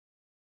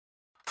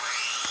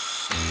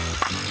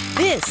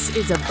This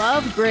is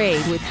Above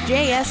Grade with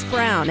J.S.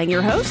 Brown and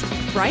your host,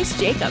 Bryce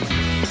Jacob.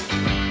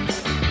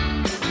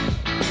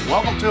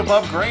 Welcome to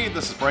Above Grade.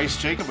 This is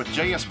Bryce Jacob with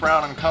J.S.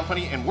 Brown and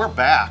Company, and we're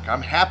back.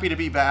 I'm happy to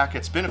be back.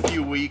 It's been a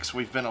few weeks.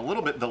 We've been a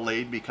little bit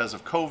delayed because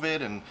of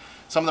COVID and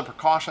some of the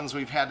precautions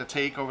we've had to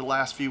take over the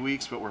last few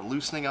weeks, but we're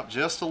loosening up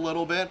just a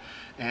little bit,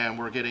 and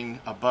we're getting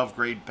Above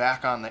Grade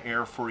back on the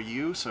air for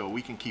you so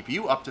we can keep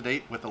you up to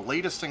date with the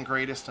latest and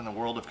greatest in the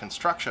world of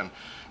construction.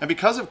 And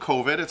because of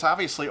COVID, it's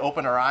obviously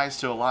opened our eyes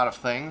to a lot of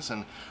things,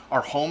 and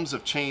our homes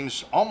have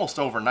changed almost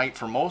overnight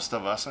for most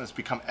of us, and it's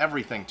become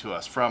everything to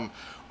us. From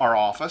our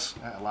office,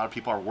 a lot of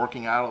people are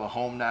working out of the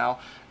home now.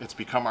 It's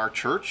become our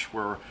church.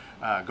 We're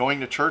going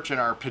to church in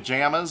our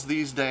pajamas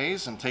these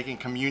days and taking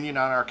communion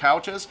on our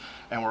couches,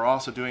 and we're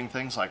also doing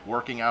things like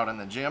working out in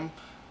the gym,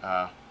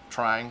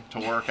 trying to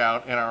work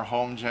out in our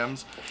home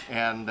gyms,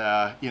 and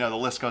the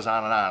list goes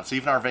on and on. It's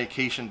even our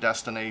vacation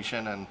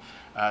destination, and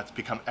it's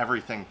become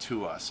everything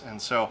to us.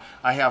 And so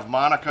I have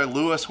Monica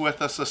Lewis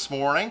with us this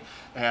morning,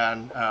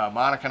 and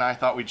Monica and I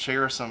thought we'd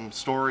share some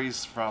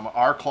stories from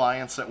our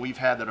clients that we've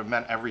had that have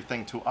meant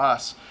everything to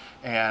us,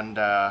 and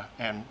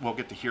we'll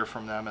get to hear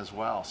from them as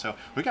well. So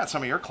we got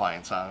some of your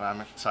clients on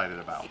I'm excited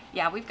about.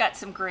 Yeah, we've got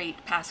some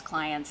great past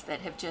clients that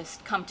have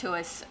just come to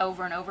us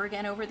over and over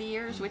again over the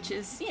years, which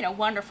is,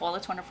 wonderful.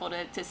 It's wonderful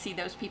to see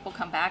those people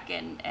come back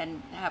and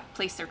have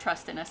placed their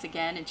trust in us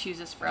again and choose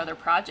us for other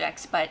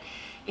projects. But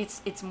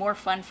it's more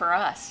fun for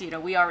us.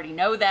 We already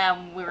know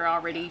them. We're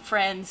already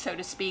friends, so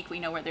to speak. We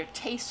know where their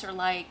tastes are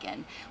like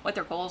and what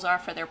their goals are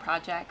for their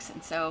projects.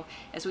 And so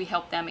as we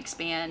help them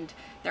expand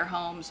their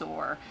homes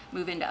or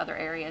move into other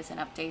areas and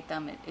update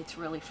them, it's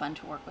really fun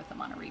to work with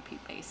them on a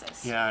repeat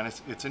basis. Yeah,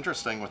 and it's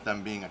interesting with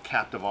them being a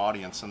captive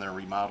audience in their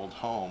remodeled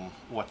home,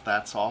 what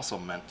that's also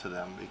meant to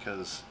them,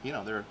 because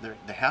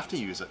they have to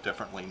use it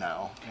differently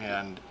now.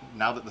 And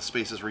now that the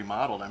space is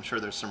remodeled, I'm sure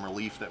there's some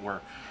relief that we're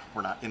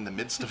not in the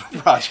midst of a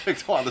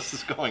project while this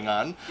is going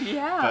on.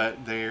 Yeah.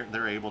 But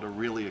they're able to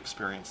really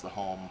experience the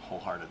home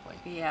wholeheartedly.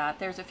 Yeah,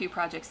 there's a few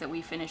projects that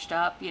we finished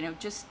up,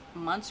 just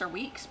months or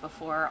weeks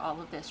before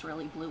all of this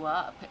really blew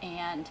up.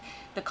 And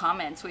the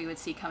comments we would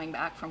see coming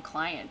back from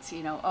clients,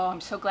 oh,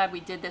 I'm so glad we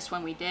did this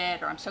when we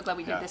did, or I'm so glad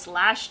we did this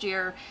last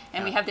year,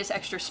 and we have this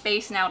extra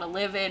space now to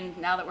live in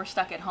now that we're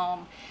stuck at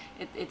home.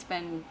 It's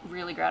been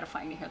really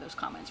gratifying to hear those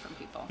comments from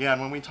people. Yeah,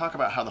 and when we talk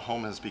about how the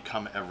home has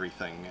become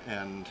everything,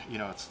 and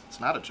it's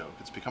not a joke.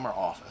 It's become our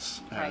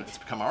office. Right. It's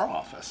become our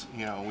office.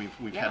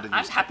 We've had to use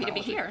I'm happy technology. to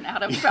be here now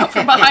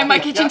from behind my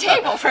kitchen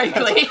table,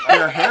 frankly.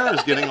 Your hair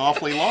is getting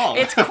awfully long.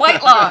 It's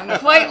quite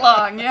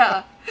long,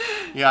 yeah.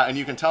 Yeah, and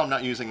you can tell I'm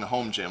not using the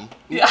home gym.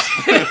 Yeah.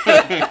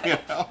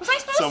 Was I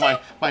supposed to?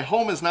 My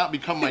home has not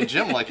become my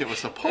gym like it was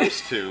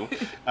supposed to,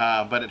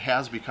 but it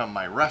has become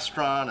my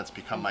restaurant. It's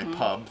become my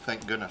pub.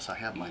 Thank goodness I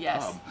have my pub.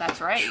 Yes,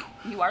 that's right.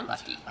 You are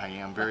lucky. I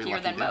am very Luckier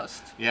lucky. than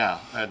most. Yeah,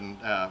 and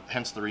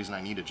hence the reason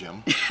I need a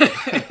gym.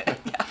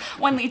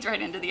 One leads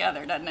right into the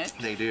other, doesn't it?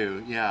 They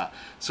do, yeah.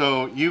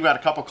 So you got a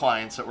couple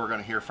clients that we're going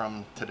to hear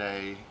from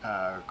today.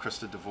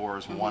 Krista DeVore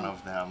is one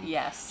of them.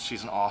 Yes.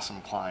 She's an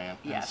awesome client.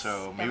 Yes. And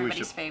so maybe Everybody's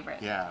we should,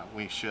 favorite. Yeah,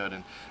 we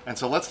should. And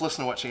so let's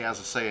listen to what she has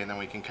to say, and then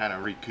we can kind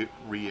of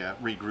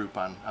regroup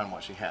on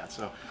what she had.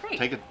 So Great.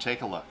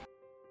 take a look.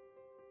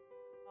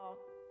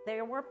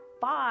 There were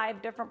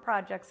 5 different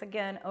projects,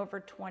 again,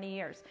 over 20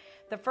 years.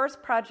 The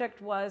first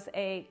project was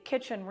a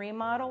kitchen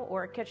remodel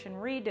or a kitchen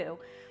redo.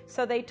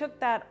 So they took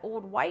that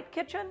old white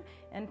kitchen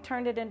and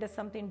turned it into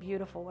something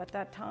beautiful. At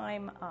that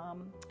time,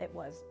 it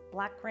was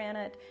black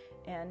granite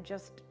and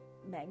just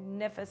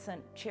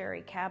magnificent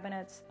cherry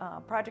cabinets.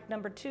 Project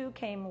number 2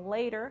 came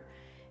later,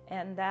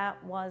 and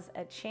that was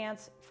a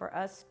chance for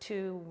us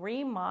to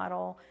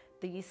remodel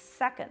the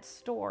second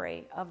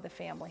story of the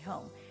family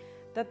home.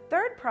 The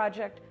third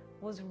project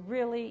was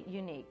really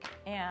unique,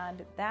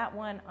 and that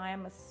one I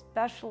am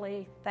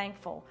especially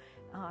thankful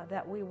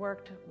that we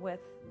worked with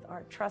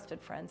our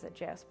trusted friends at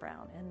J.S.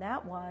 Brown, and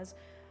that was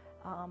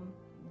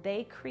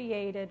they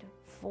created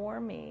for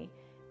me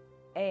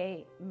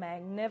a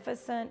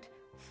magnificent,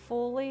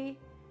 fully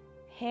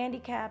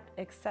handicapped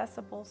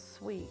accessible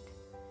suite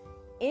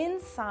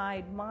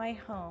inside my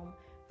home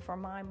for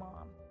my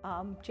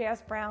mom.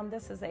 J.S. Brown,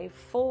 this is a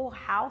full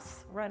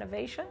house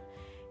renovation,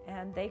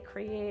 and they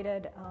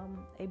created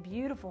a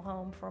beautiful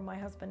home for my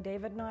husband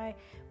David and I.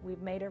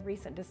 We've made a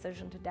recent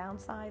decision to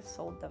downsize,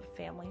 sold the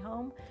family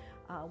home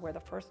where the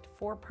first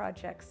 4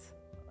 projects,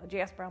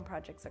 J.S. Brown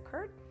projects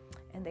occurred,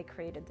 and they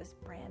created this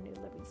brand new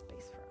living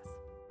space for us.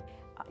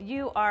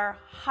 You are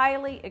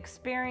highly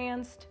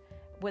experienced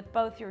with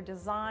both your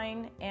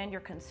design and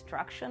your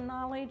construction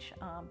knowledge.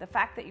 The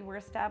fact that you were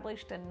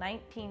established in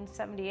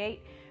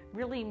 1978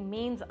 really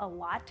means a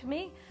lot to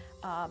me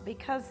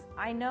because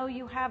I know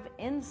you have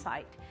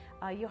insight.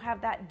 You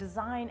have that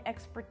design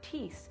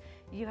expertise.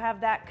 You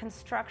have that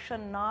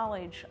construction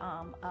knowledge,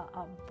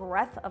 a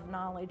breadth of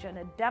knowledge and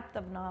a depth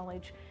of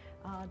knowledge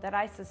that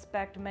I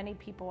suspect many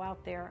people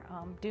out there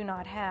do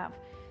not have.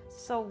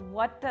 So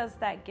what does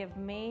that give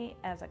me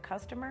as a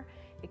customer?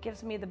 It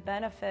gives me the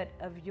benefit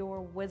of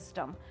your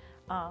wisdom.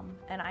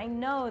 And I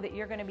know that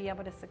you're going to be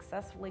able to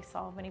successfully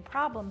solve any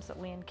problems that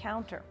we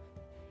encounter.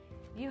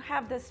 You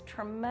have this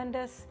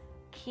tremendous,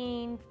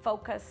 keen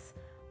focus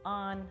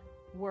on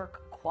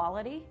work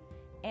quality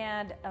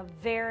and a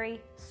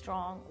very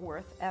strong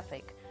work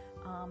ethic.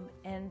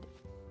 And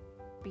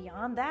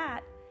beyond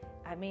that,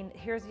 I mean,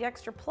 here's the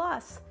extra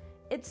plus.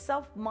 It's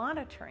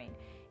self-monitoring.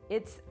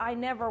 I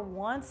never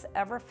once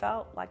ever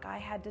felt like I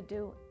had to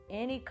do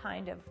any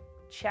kind of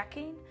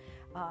checking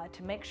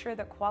to make sure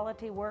that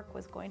quality work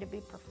was going to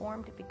be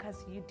performed,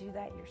 because you do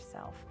that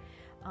yourself.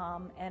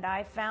 And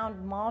I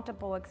found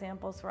multiple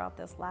examples throughout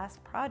this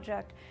last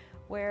project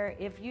where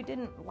if you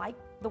didn't like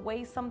the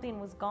way something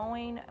was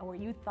going, or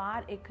you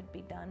thought it could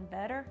be done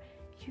better,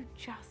 you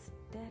just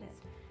did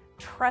it.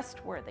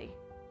 Trustworthy,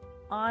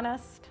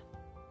 honest,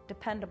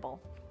 dependable.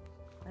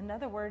 In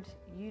other words,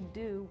 you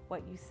do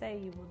what you say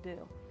you will do.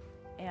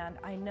 And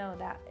I know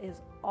that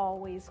is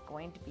always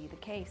going to be the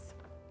case.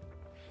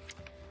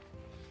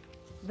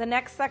 The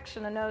next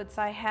section of notes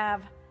I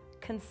have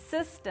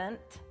consistent,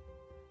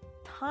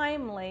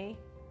 timely.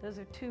 Those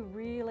are two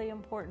really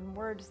important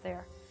words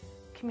there.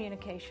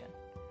 Communication.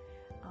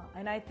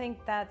 And I think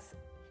that's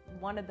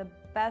one of the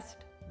best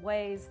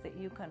ways that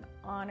you can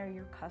honor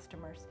your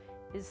customers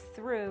is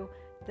through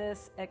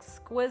this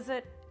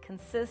exquisite,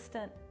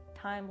 consistent,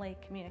 timely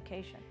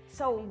communication.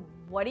 So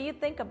what do you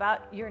think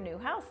about your new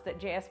house that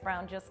J.S.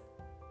 Brown just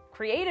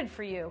created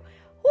for you?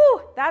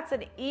 Whew, that's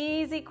an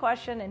easy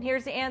question, and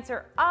here's the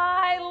answer.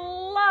 I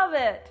love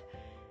it.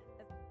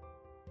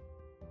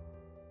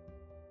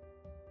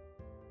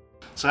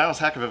 So that was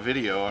a heck of a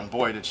video, and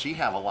boy, did she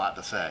have a lot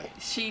to say.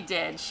 She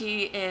did.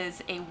 She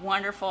is a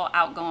wonderful,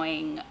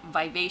 outgoing,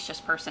 vivacious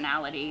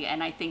personality,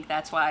 and I think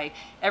that's why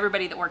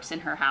everybody that works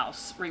in her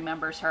house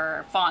remembers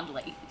her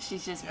fondly.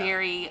 She's just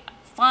very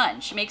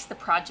fun. She makes the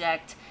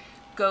project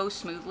go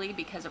smoothly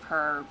because of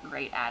her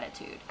great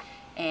attitude.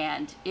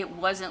 And it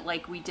wasn't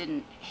like we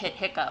didn't hit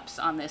hiccups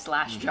on this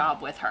last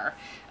job with her.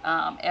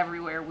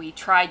 Everywhere we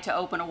tried to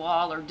open a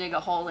wall or dig a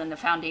hole in the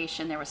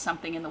foundation, there was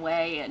something in the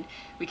way, and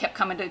we kept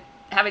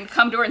having to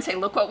come to her and say,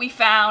 look what we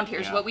found,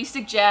 here's what we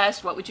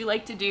suggest, what would you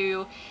like to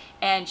do?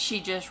 And she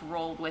just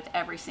rolled with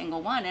every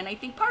single one. And I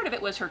think part of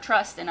it was her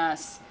trust in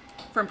us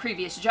from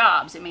previous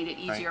jobs. It made it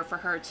easier for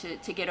her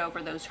to get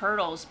over those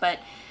hurdles. But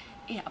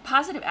a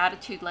positive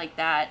attitude like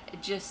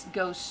that just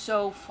goes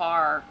so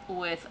far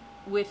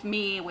with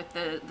me, with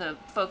the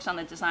folks on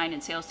the design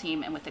and sales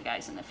team, and with the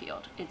guys in the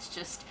field. It's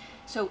just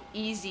so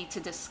easy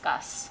to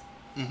discuss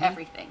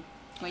everything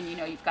when you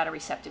know you've got a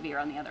receptive ear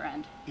on the other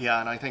end.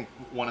 Yeah, and I think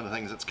one of the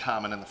things that's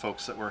common in the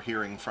folks that we're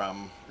hearing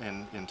from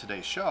in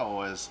today's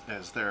show is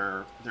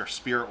their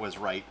spirit was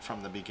right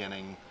from the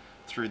beginning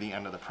through the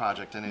end of the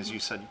project. And as you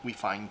said, we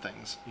find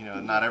things. You know,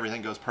 not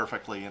everything goes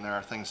perfectly, and there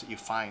are things that you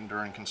find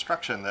during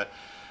construction that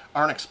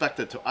aren't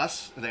expected to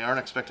us, they aren't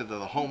expected to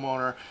the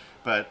homeowner.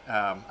 But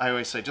I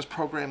always say, just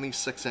program these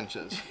 6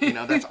 inches. You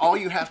know, that's all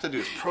you have to do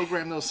is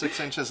program those 6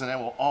 inches, and it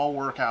will all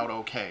work out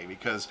okay,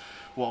 because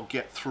we'll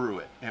get through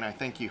it. And I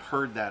think you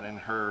heard that in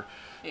her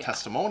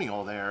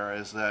testimonial there,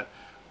 is that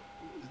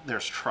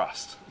there's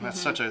trust. And that's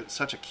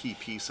such a key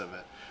piece of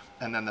it.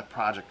 And then the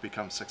project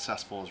becomes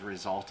successful as a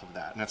result of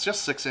that. And it's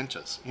just 6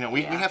 inches. You know,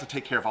 we have to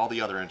take care of all the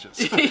other inches.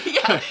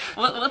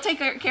 We'll take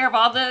care of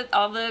all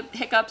the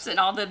hiccups and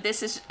all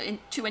this is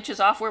 2 inches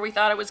off where we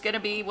thought it was going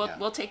to be.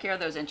 We'll take care of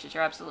those inches.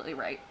 You're absolutely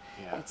right.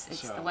 Yeah,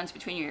 it's the ones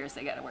between your ears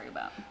they got to worry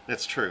about.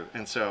 It's true.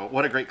 And so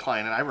what a great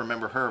client. And I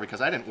remember her because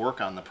I didn't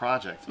work on the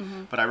project,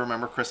 but I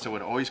remember Krista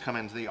would always come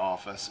into the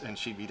office, and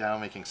she'd be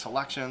down making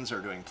selections or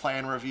doing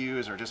plan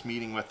reviews or just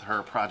meeting with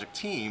her project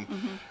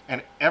team.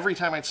 And every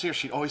time I'd see her,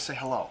 she'd always say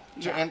hello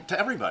and to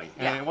everybody.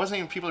 And it wasn't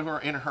even people who were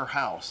in her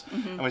house.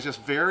 It was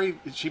just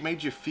she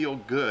made you feel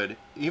good.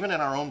 Even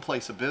in our own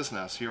place of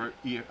business,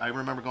 I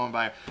remember going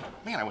by,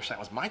 man, I wish that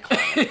was my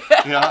client.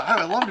 You know, I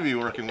would love to be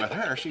working with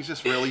her. She's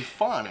just really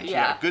fun, and she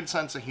had a good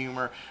sense of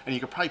humor, and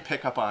you could probably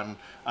pick up on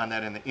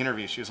that in the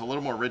interview. She was a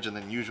little more rigid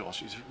than usual.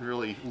 She's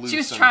really loose. She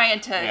was trying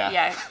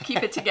to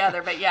keep it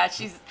together, but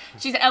she's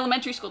an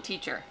elementary school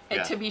teacher,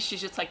 and to me, she's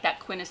just like that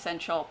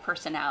quintessential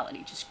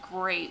personality, just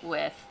great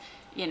with,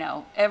 you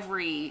know,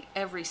 every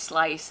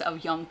slice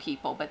of young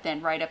people, but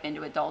then right up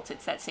into adults,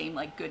 it's that same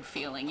like good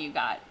feeling you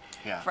got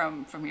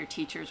from your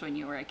teachers when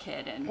you were a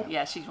kid. And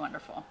she's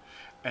wonderful.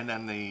 And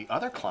then the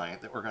other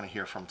client that we're going to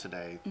hear from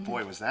today,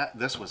 boy,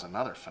 this was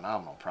another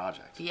phenomenal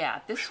project. Yeah,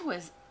 this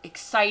was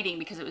exciting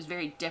because it was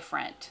very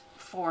different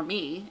for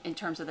me in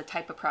terms of the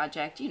type of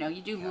project. You know,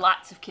 you do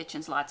lots of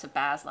kitchens, lots of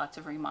baths, lots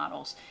of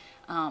remodels,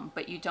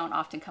 but you don't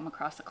often come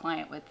across a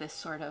client with this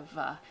sort of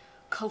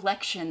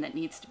collection that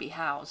needs to be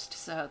housed.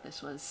 So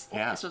this was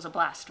a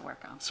blast to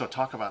work on. So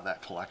talk about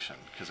that collection,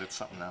 because it's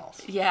something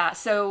else. Yeah,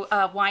 so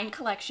a wine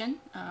collection,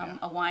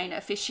 a wine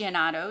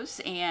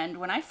aficionados, and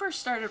when I first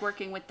started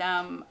working with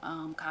them,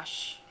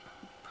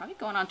 probably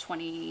going on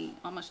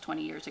almost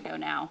 20 years ago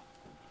now,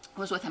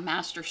 was with a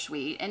master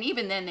suite, and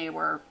even then they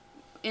were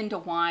into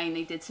wine.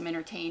 They did some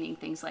entertaining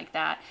things like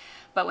that,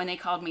 but when they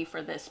called me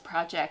for this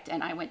project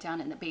and I went down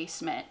in the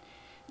basement,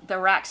 the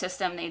rack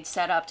system they'd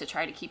set up to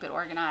try to keep it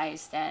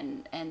organized,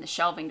 and the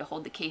shelving to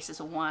hold the cases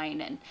of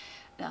wine, and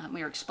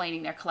we were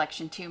explaining their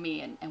collection to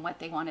me and what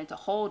they wanted to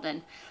hold.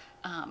 And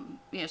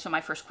so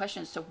my first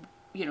question is, so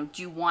do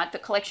you want the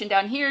collection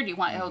down here? Do you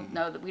want, oh,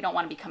 no, we don't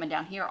want to be coming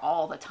down here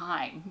all the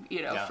time,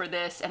 for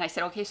this. And I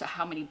said, okay, so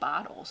how many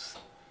bottles?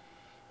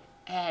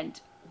 And,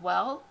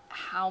 well,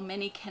 how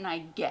many can I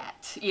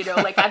get?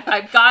 Like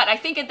I've got, I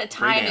think at the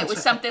time it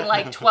was something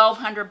like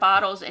 1,200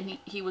 bottles, and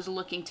he was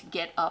looking to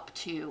get up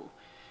to,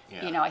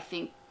 I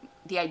think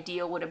the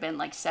ideal would have been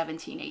like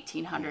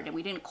 1,800, and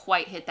we didn't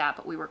quite hit that,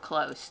 but we were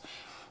close.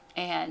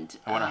 And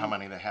I wonder how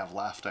many they have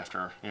left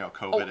after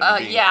COVID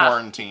and being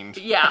quarantined.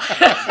 Yeah,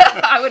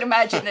 I would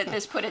imagine that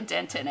this put a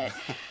dent in it.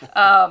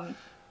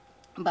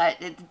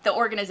 But the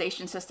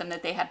organization system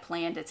that they had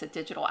planned, it's a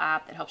digital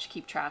app that helps you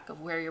keep track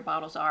of where your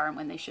bottles are and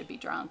when they should be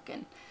drunk,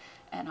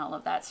 and all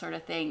of that sort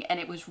of thing. And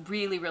it was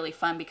really, really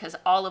fun, because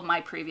all of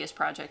my previous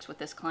projects with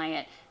this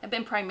client have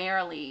been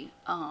primarily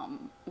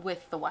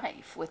with the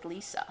wife, with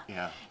Lisa.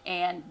 Yeah.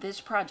 And this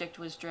project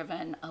was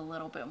driven a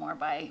little bit more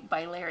by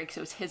Larry, because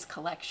it was his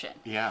collection.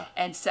 Yeah.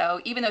 And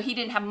so even though he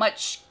didn't have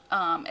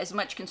as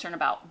much concern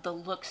about the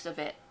looks of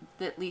it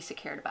that Lisa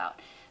cared about,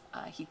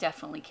 he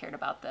definitely cared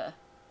about the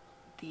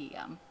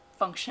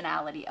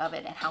functionality of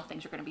it and how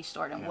things are going to be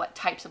stored, and what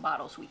types of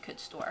bottles we could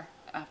store.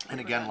 And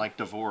again, like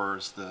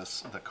DeVore's,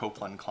 the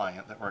Copeland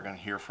client that we're going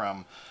to hear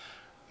from,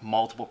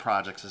 multiple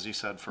projects, as you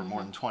said, for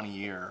more than 20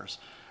 years.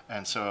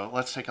 And so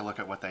let's take a look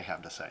at what they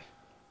have to say.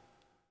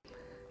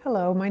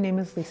 Hello, my name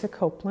is Lisa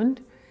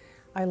Copeland.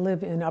 I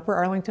live in Upper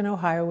Arlington,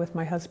 Ohio with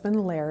my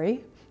husband,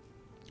 Larry.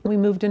 We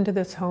moved into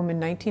this home in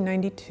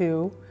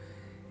 1992,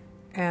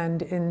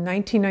 and in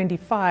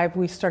 1995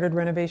 we started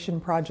renovation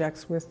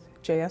projects with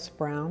J.S.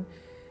 Brown.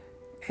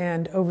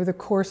 And over the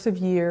course of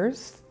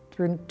years,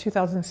 through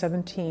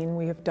 2017,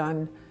 we have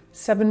done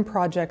 7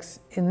 projects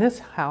in this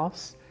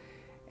house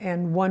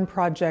and 1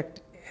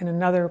 project in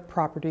another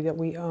property that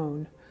we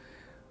own.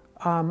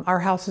 Our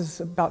house is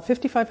about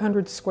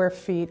 5,500 square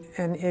feet,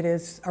 and it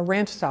is a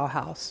ranch-style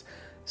house.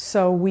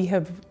 So we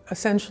have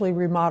essentially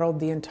remodeled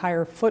the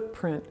entire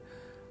footprint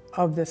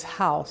of this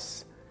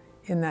house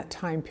in that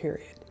time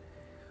period.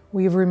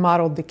 We've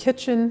remodeled the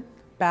kitchen,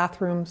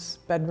 bathrooms,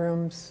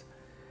 bedrooms.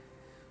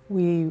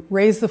 We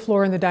raised the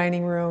floor in the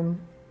dining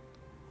room.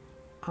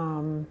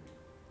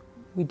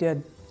 We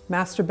did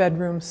master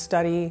bedroom,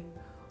 study,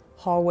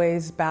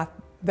 hallways, that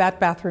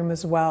bathroom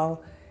as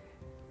well.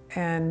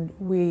 And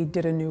we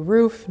did a new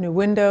roof, new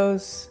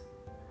windows.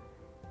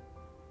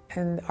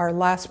 And our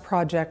last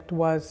project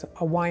was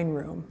a wine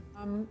room.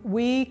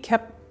 We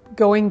kept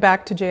going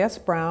back to J.S.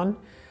 Brown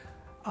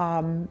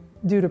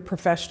due to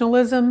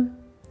professionalism,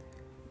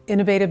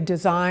 innovative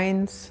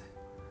designs,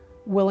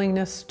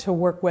 willingness to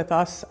work with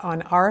us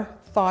on our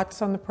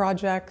thoughts on the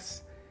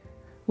projects.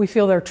 We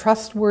feel they're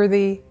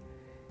trustworthy,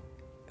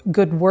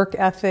 good work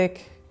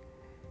ethic,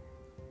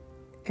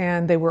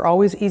 and they were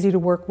always easy to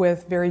work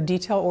with, very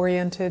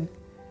detail-oriented,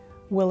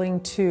 willing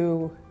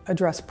to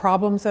address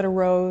problems that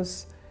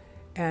arose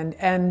and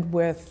end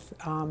with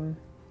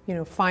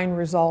fine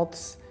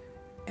results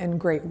and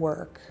great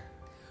work.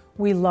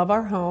 We love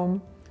our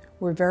home.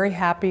 We're very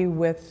happy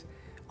with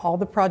all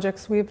the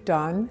projects we've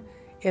done.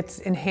 It's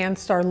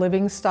enhanced our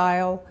living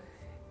style,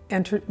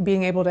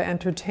 being able to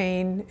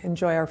entertain,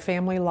 enjoy our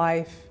family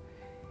life,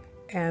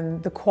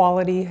 and the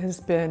quality has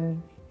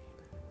been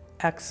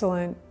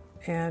excellent,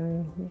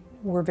 and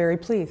we're very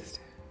pleased.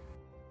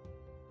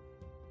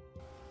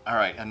 All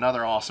right,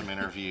 another awesome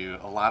interview.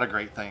 A lot of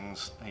great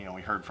things,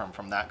 we heard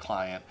from that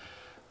client.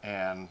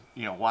 And,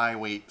 why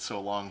wait so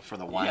long for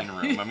the wine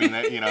room? I mean,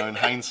 in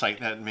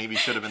hindsight, that maybe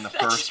should have been the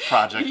first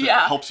project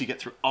that helps you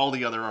get through all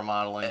the other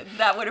remodeling.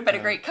 That would have been a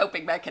great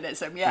coping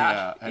mechanism,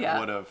 Yeah, it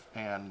would have.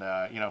 And,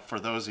 for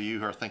those of you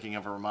who are thinking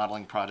of a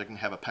remodeling project and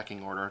have a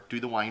pecking order, do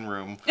the wine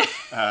room.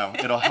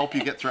 It'll help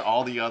you get through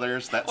all the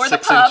others. That or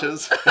 6 the pub.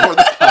 inches. Or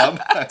the pub,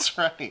 that's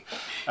right.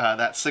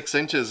 That 6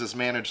 inches is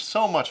managed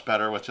so much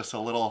better with just a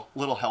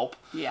little help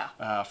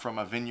from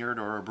a vineyard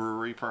or a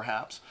brewery,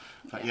 perhaps.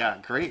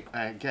 But great.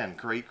 Again,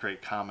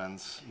 great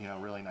comments.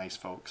 Really nice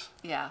folks.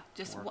 Yeah,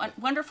 just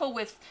wonderful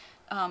with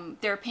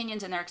their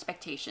opinions and their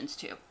expectations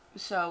too.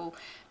 So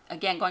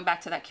again, going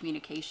back to that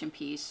communication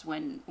piece,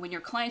 when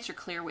your clients are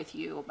clear with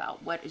you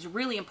about what is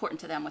really important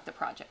to them with the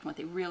project, what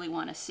they really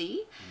want to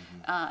see,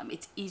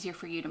 it's easier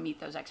for you to meet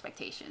those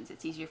expectations.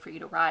 It's easier for you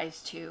to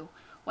rise to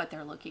what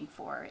they're looking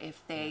for.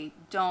 If they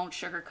don't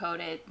sugarcoat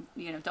it,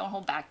 don't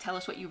hold back. Tell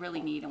us what you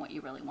really need and what you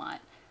really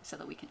want, so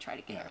that we can try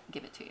to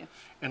give it to you.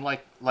 And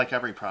like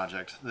every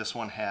project, this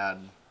one had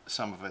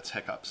some of its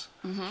hiccups,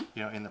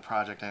 in the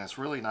project, and it's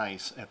really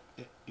nice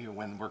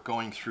when we're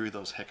going through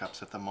those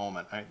hiccups at the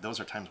moment. Those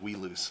are times we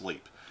lose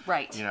sleep,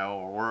 right?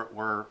 Or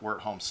we're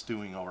at home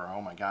stewing over,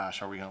 oh my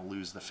gosh, are we going to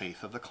lose the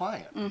faith of the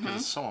client? Because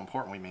it's so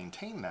important we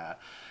maintain that.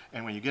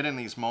 And when you get in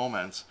these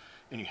moments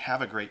and you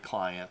have a great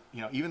client,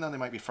 even though they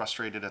might be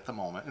frustrated at the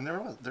moment,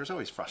 and there's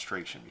always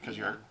frustration because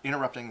you're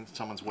interrupting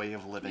someone's way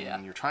of living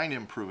and you're trying to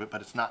improve it,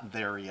 but it's not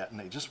there yet, and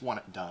they just want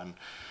it done.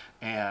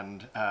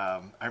 And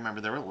I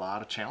remember there were a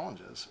lot of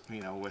challenges,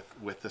 you know,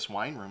 with this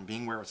wine room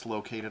being where it's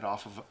located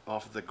off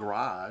of the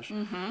garage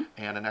and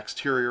an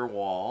exterior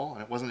wall,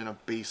 and it wasn't in a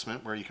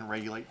basement where you can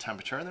regulate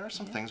temperature. And there are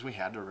some things we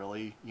had to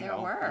really, you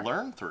know,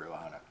 learn through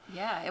on it.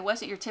 Yeah, it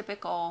wasn't your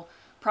typical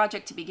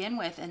project to begin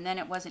with, and then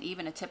it wasn't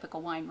even a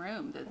typical wine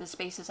room. The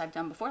spaces I've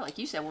done before, like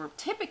you said, were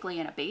typically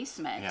in a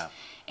basement,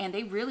 and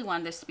they really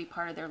wanted this to be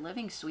part of their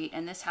living suite,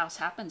 and this house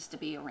happens to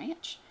be a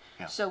ranch.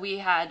 So we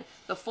had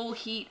the full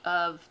heat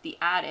of the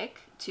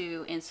attic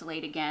to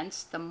insulate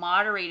against, the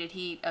moderated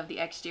heat of the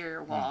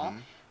exterior wall,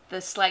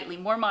 the slightly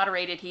more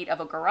moderated heat of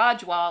a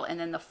garage wall, and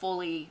then the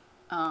fully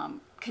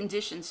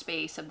conditioned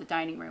space of the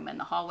dining room and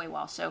the hallway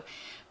wall. So,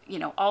 you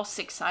know, all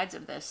 6 sides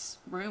of this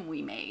room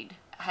we made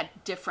had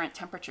different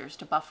temperatures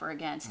to buffer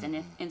against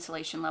and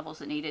insulation levels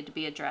that needed to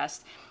be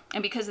addressed.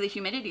 And because of the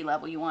humidity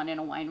level you want in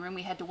a wine room,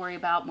 we had to worry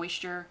about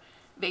moisture,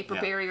 vapor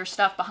barrier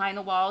stuff behind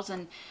the walls.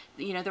 And,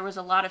 you know, there was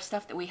a lot of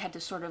stuff that we had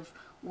to sort of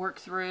work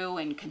through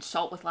and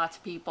consult with lots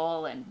of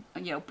people and,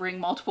 you know, bring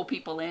multiple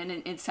people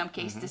in some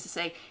cases to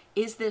say,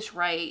 is this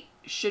right?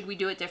 Should we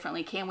do it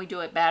differently? Can we do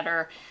it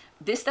better?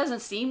 This doesn't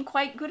seem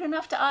quite good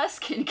enough to us.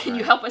 Can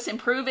you help us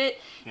improve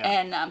it?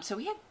 And so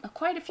we had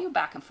quite a few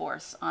back and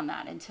forths on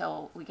that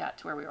until we got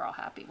to where we were all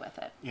happy with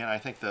it. Yeah, and I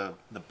think the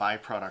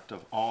byproduct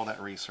of all that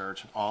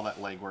research and all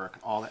that legwork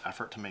and all the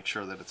effort to make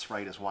sure that it's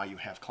right is why you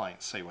have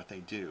clients say what they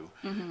do.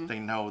 They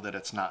know that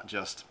it's not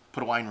just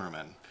put a wine room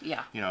in.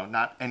 Yeah. You know,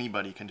 not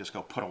anybody can just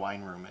go put a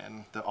wine room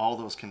in. All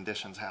those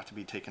conditions have to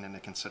be taken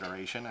into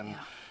consideration. And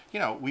you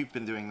know, we've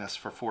been doing this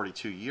for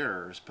 42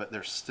 years, but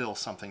there's still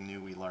something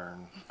new we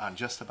learn on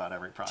just about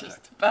every project.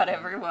 Just about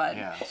everyone.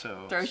 Yeah,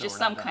 so throws you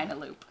some kind of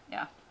loop.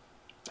 Yeah.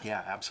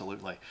 Yeah,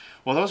 absolutely.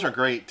 Well, those are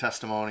great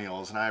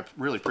testimonials, and I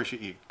really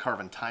appreciate you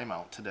carving time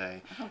out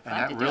today. And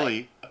that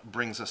really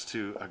brings us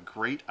to a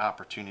great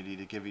opportunity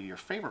to give you your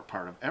favorite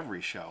part of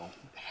every show.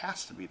 It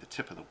has to be the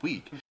tip of the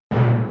week.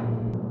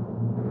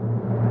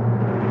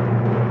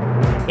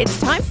 It's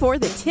time for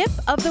the tip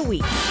of the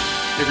week.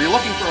 If you're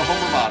looking for a home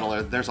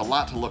remodeler, there's a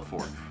lot to look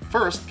for.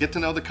 First, get to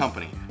know the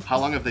company. How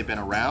long have they been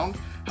around?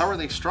 How are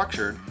they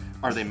structured?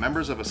 Are they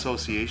members of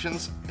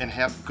associations and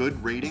have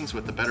good ratings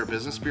with the Better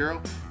Business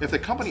Bureau? If the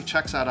company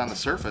checks out on the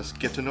surface,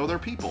 get to know their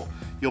people.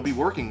 You'll be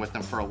working with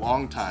them for a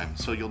long time,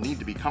 so you'll need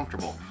to be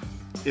comfortable.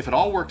 If it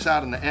all works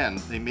out in the end,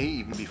 they may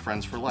even be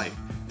friends for life.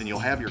 Then you'll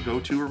have your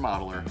go-to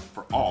remodeler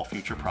for all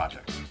future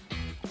projects.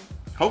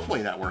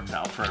 Hopefully that works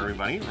out for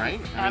everybody, right?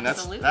 I mean,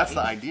 that's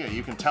the idea.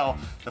 You can tell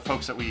the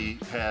folks that we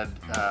had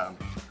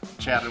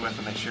chatted with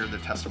and they shared their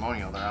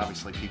testimonial. They're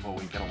obviously people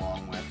we get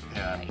along with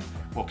and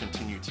we'll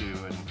continue to.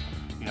 And,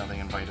 you know, they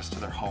invite us to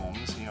their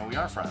homes. You know, we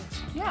are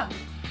friends. Yeah.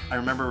 I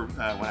remember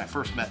when I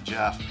first met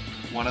Jeff,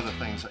 one of the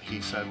things that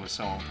he said was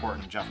so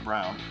important, Jeff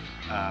Brown,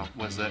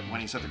 was that when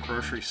he's at the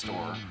grocery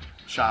store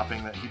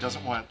shopping, that he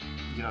doesn't want,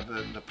 you know,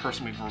 the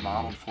person we've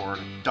remodeled for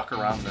to duck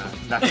around the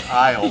next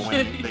aisle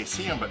when they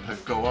see him, but to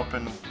go up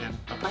and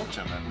approach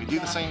him. And we do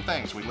the same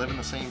things. We live in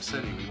the same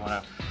city. We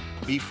want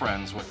to be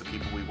friends with the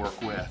people we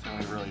work with, and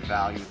we really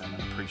value them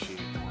and appreciate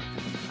the work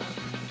they do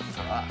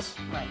for us.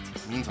 Right.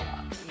 It means a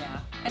lot. Yeah,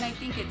 and I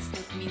think it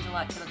means a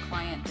lot to the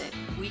client that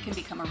we can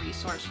become a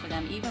resource for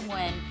them, even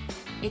when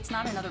it's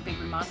not another big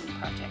remodeling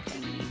project they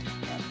need.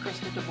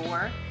 Krista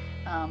DeVore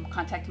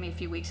contacted me a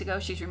few weeks ago.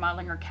 She's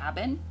remodeling her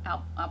cabin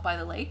out by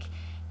the lake.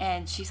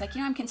 And she's like,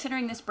 you know, I'm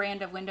considering this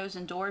brand of windows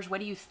and doors.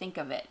 What do you think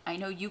of it? I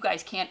know you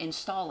guys can't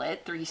install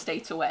it 3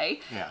 states away.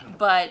 Yeah.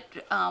 But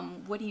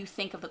what do you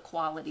think of the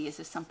quality? Is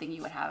this something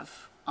you would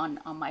have on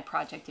my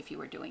project if you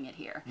were doing it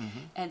here?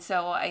 And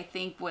so I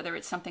think whether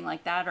it's something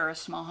like that or a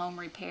small home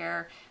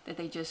repair that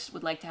they just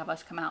would like to have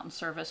us come out and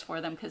service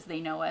for them because they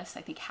know us,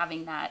 I think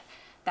having that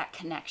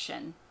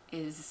connection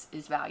is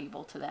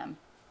valuable to them.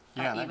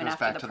 Yeah, that even goes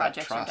after back the to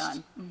projects that trust. are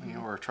done. You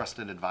know, we're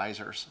trusted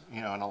advisors.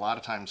 You know, and a lot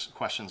of times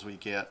questions we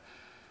get,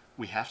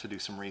 we have to do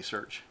some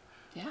research.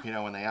 Yeah. You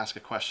know, when they ask a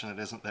question, it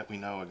isn't that we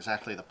know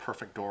exactly the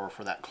perfect door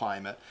for that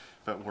climate,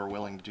 but we're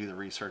willing to do the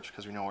research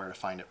because we know where to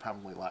find it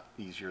probably a lot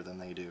easier than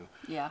they do.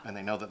 Yeah. And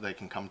they know that they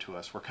can come to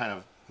us.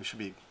 We should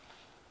be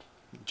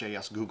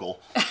JS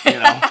Google, you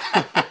know.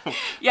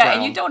 Yeah,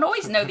 and you don't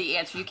always know the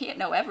answer. You can't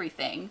know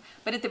everything,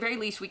 but at the very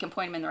least we can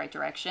point them in the right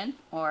direction,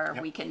 or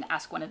we can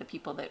ask one of the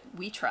people that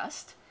we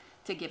trust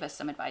to give us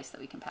some advice that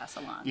we can pass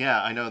along.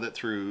 Yeah, I know that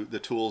through the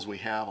tools we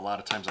have, a lot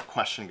of times a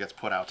question gets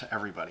put out to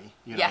everybody.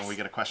 You know, Yes. we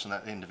get a question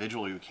that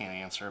individually we can't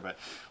answer, but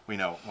we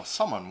know, well,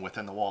 someone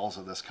within the walls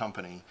of this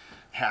company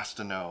has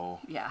to know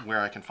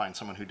where I can find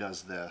someone who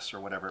does this or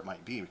whatever it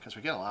might be, because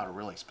we get a lot of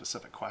really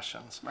specific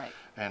questions. Right.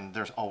 And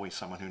there's always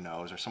someone who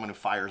knows, or someone who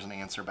fires an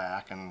answer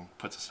back and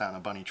puts us down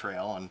a bunny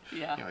trail, and you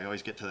know, you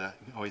always get to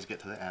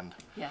the end.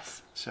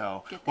 Yes.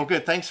 So, well,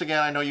 good. Thanks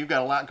again. I know you've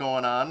got a lot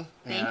going on.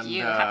 Thank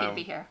you. Happy to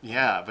be here.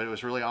 Yeah, but it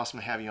was really awesome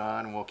to have you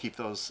on, and we'll keep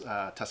those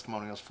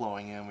testimonials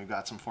flowing in. We've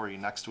got some for you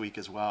next week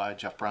as well.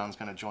 Jeff Brown's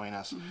going to join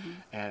us,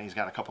 and he's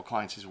got a couple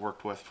clients he's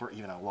worked with for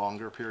even a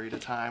longer period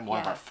of time.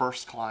 One of our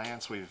first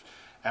clients we've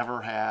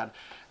ever had.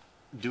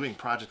 doing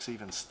projects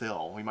even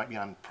still. We might be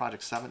on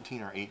project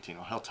 17 or 18.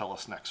 Well, he'll tell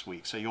us next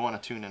week. So you'll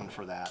want to tune in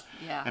for that.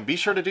 Yeah. And be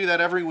sure to do that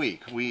every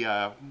week.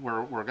 We're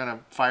going to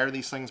fire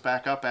these things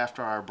back up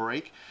after our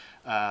break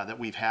that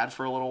we've had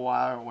for a little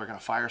while. We're going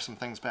to fire some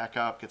things back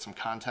up, get some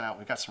content out.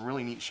 We've got some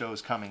really neat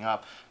shows coming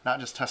up, not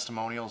just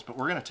testimonials, but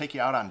we're going to take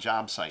you out on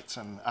job sites.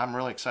 And I'm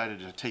really excited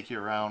to take you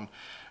around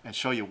and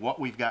show you what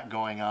we've got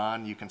going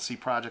on. You can see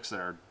projects that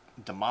are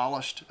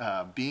demolished,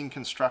 being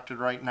constructed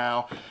right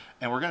now,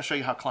 and we're going to show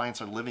you how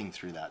clients are living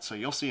through that. So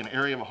you'll see an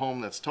area of a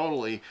home that's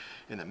totally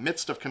in the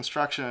midst of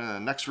construction, and the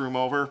next room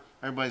over,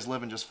 everybody's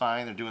living just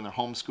fine. They're doing their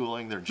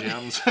homeschooling, their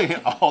gyms,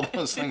 all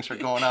those things are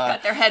going on.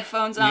 Got their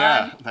headphones on.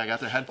 Yeah, they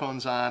got their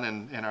headphones on,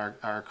 and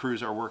our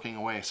crews are working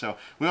away. So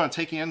we want to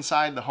take you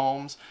inside the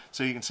homes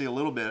so you can see a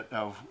little bit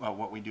of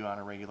what we do on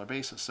a regular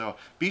basis. So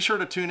be sure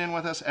to tune in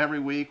with us every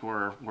week.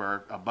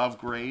 We're above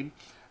grade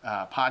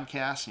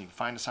podcast, and you can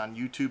find us on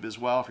YouTube as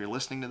well. If you're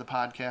listening to the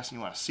podcast and you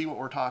want to see what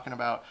we're talking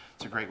about,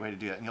 it's a great way to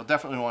do it. And you'll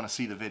definitely want to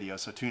see the video,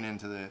 so tune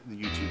into the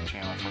YouTube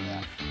channel for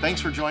that. Thanks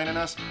for joining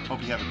us.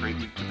 Hope you have a great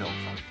week to build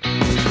from.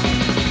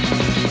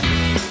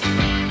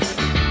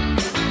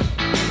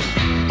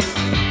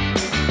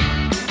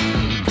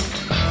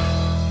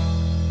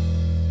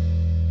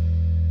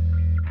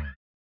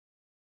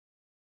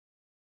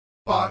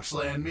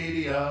 Boxland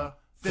Media.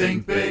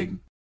 Think big.